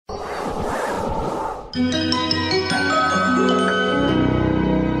Place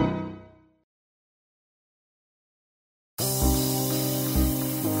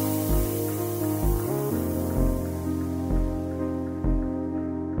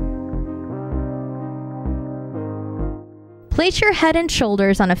your head and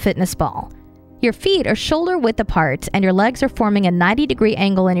shoulders on a fitness ball. Your feet are shoulder width apart and your legs are forming a 90-degree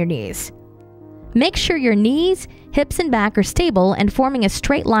angle in your knees. Make sure your knees, hips, and back are stable and forming a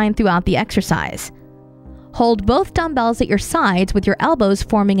straight line throughout the exercise. Hold both dumbbells at your sides with your elbows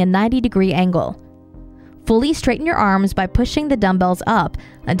forming a 90-degree angle. Fully straighten your arms by pushing the dumbbells up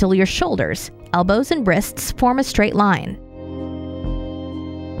until your shoulders, elbows, and wrists form a straight line.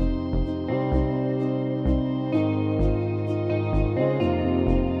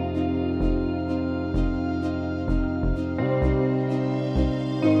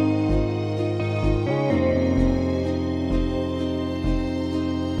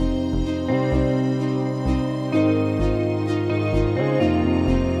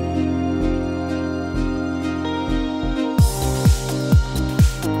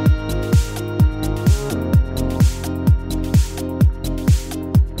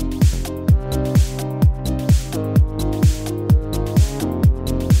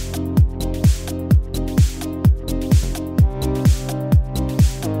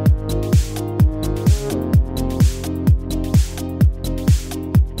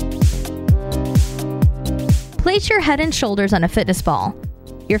 Place your head and shoulders on a fitness ball.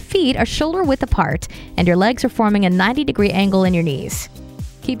 Your feet are shoulder width apart and your legs are forming a 90-degree angle in your knees.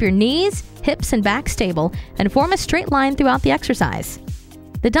 Keep your knees, hips, and back stable and form a straight line throughout the exercise.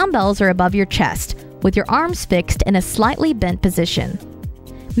 The dumbbells are above your chest, with your arms fixed in a slightly bent position.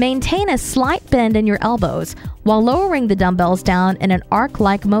 Maintain a slight bend in your elbows while lowering the dumbbells down in an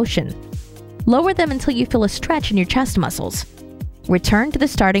arc-like motion. Lower them until you feel a stretch in your chest muscles. Return to the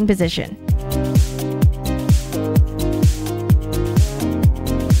starting position.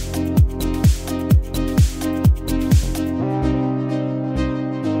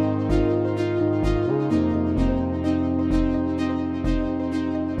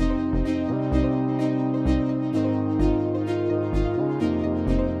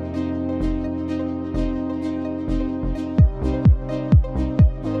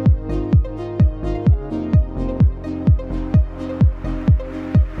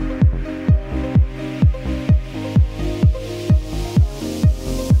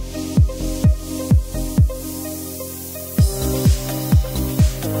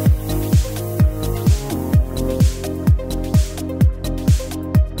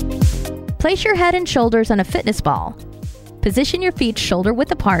 Place your head and shoulders on a fitness ball. Position your feet shoulder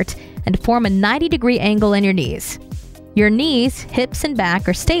width apart and form a 90-degree angle in your knees. Your knees, hips, and back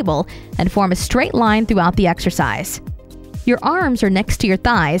are stable and form a straight line throughout the exercise. Your arms are next to your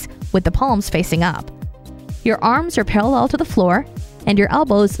thighs with the palms facing up. Your arms are parallel to the floor and your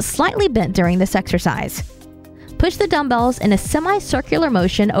elbows slightly bent during this exercise. Push the dumbbells in a semicircular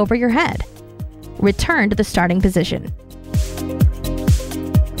motion over your head. Return to the starting position.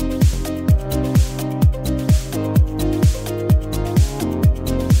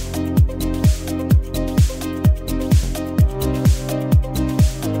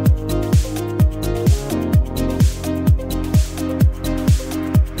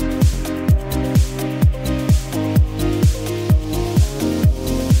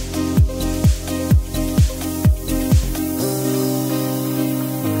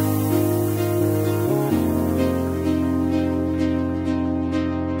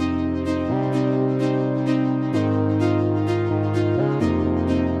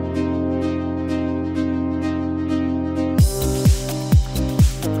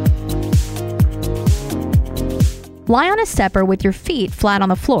 Lie on a stepper with your feet flat on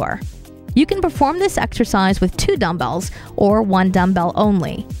the floor. You can perform this exercise with 2 dumbbells or 1 dumbbell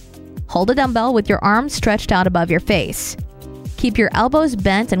only. Hold a dumbbell with your arms stretched out above your face. Keep your elbows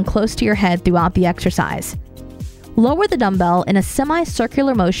bent and close to your head throughout the exercise. Lower the dumbbell in a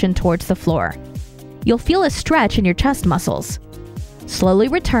semicircular motion towards the floor. You'll feel a stretch in your chest muscles. Slowly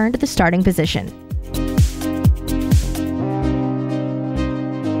return to the starting position.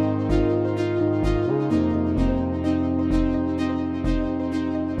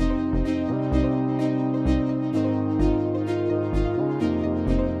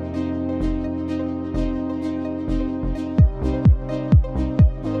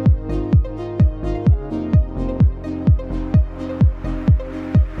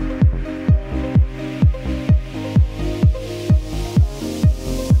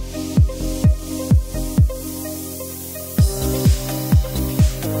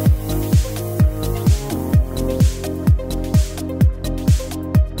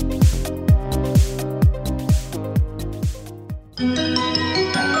 you.